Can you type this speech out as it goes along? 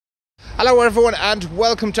Hello everyone and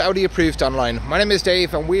welcome to Audi Approved Online. My name is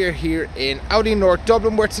Dave and we are here in Audi North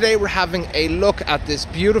Dublin, where today we're having a look at this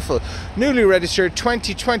beautiful newly registered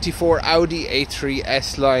 2024 Audi A3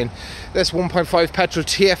 S-Line. This 1.5 petrol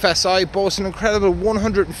TFSI boasts an incredible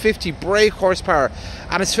 150 brake horsepower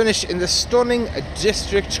and is finished in the stunning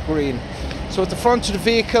district green. So at the front of the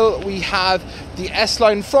vehicle we have the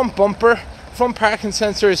S-Line front bumper, front parking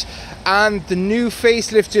sensors, and the new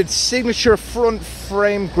facelifted signature front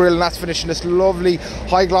frame grille, and that's finished in this lovely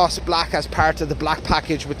high gloss black as part of the black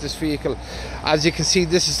package with this vehicle. As you can see,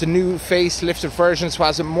 this is the new facelifted version, so it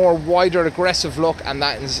has a more wider aggressive look, and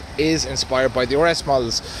that is inspired by the RS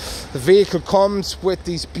models. The vehicle comes with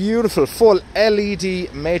these beautiful full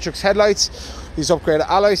LED matrix headlights. These upgraded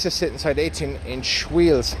alloys that sit inside 18-inch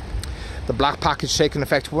wheels. The black package taking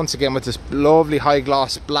effect once again with this lovely high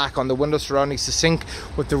gloss black on the window surroundings to sync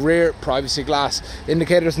with the rear privacy glass.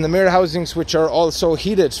 Indicators in the mirror housings, which are also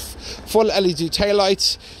heated. Full LED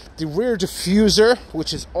taillights. The rear diffuser,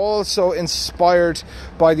 which is also inspired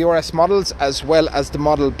by the RS models, as well as the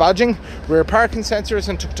model badging. Rear parking sensors,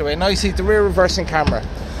 and tucked away nicely the rear reversing camera.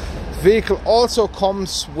 The vehicle also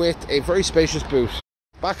comes with a very spacious boot.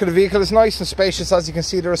 Back of the vehicle is nice and spacious. As you can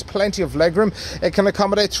see, there is plenty of legroom. It can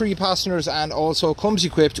accommodate 3 passengers and also comes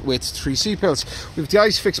equipped with 3 seat belts. We have the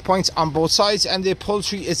ice fixed points on both sides, and the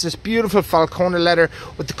upholstery is this beautiful Falcone leather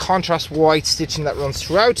with the contrast white stitching that runs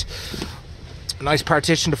throughout. A nice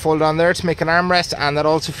partition to fold on there to make an armrest, and that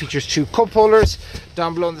also features 2 cup holders.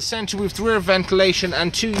 Down below in the centre we have the rear ventilation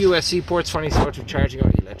and 2 USB ports for any sort of charging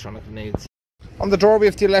or electronic needs. On the door we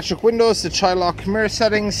have the electric windows, the child lock mirror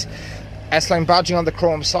settings, S-Line badging on the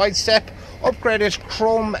chrome side step, upgraded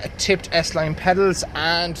chrome tipped S-Line pedals,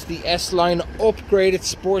 and the S-Line upgraded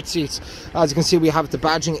sport seats. As you can see, we have the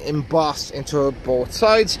badging embossed into both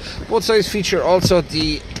sides. Both sides feature also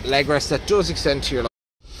the leg rest that does extend to your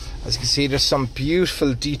left. As you can see, there's some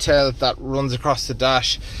beautiful detail that runs across the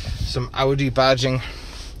dash, some Audi badging,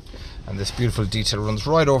 and this beautiful detail runs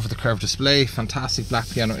right over the curved display. Fantastic black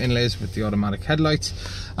piano inlays with the automatic headlights,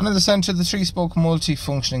 and in the centre the 3-spoke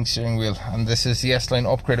multi-functioning steering wheel. And this is the S-Line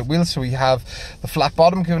upgraded wheel, so we have the flat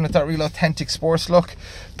bottom giving it that real authentic sports look,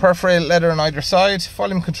 perforated leather on either side,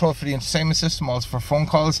 volume control for the entertainment system, also for phone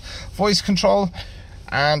calls, voice control,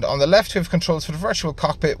 and on the left we have controls for the virtual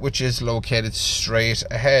cockpit, which is located straight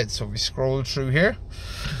ahead. So if we scroll through here,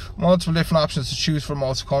 multiple different options to choose from.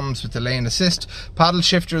 Also comes with the lane assist, paddle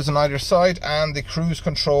shifters on either side, and the cruise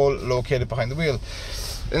control located behind the wheel.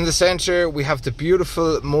 In the center we have the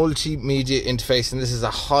beautiful multimedia interface, and this is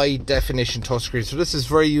a high definition touchscreen, so this is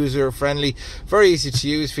very user friendly, very easy to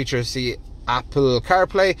use. Features the Apple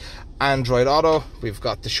CarPlay, Android Auto. We've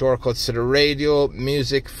got the shortcuts to the radio,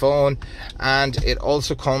 music, phone, and it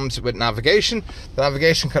also comes with navigation. The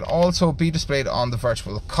navigation can also be displayed on the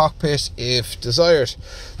virtual cockpit if desired.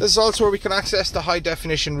 This is also where we can access the high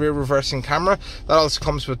definition rear reversing camera. That also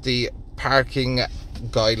comes with the parking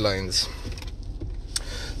guidelines.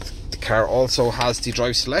 The car also has the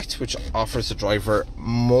Drive Select, which offers the driver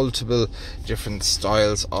multiple different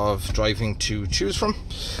styles of driving to choose from.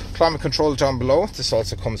 Climate control down below. This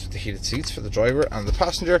also comes with the heated seats for the driver and the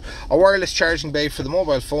passenger. A wireless charging bay for the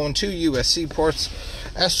mobile phone, 2 USB ports,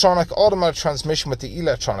 S-tronic automatic transmission with the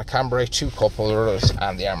electronic handbrake, 2 cup holders,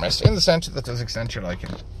 and the armrest in the centre that does extend to your liking.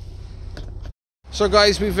 So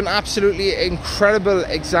guys, we've an absolutely incredible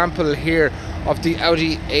example here of the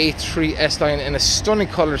Audi A3 S-Line in a stunning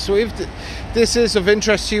colour. So if this is of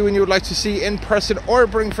interest to you and you would like to see in person or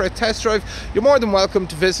bring for a test drive, you're more than welcome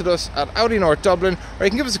to visit us at Audi North Dublin, or you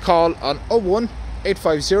can give us a call on 01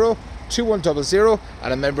 850 2100,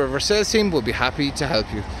 and a member of our sales team will be happy to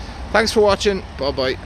help you. Thanks for watching. Bye bye.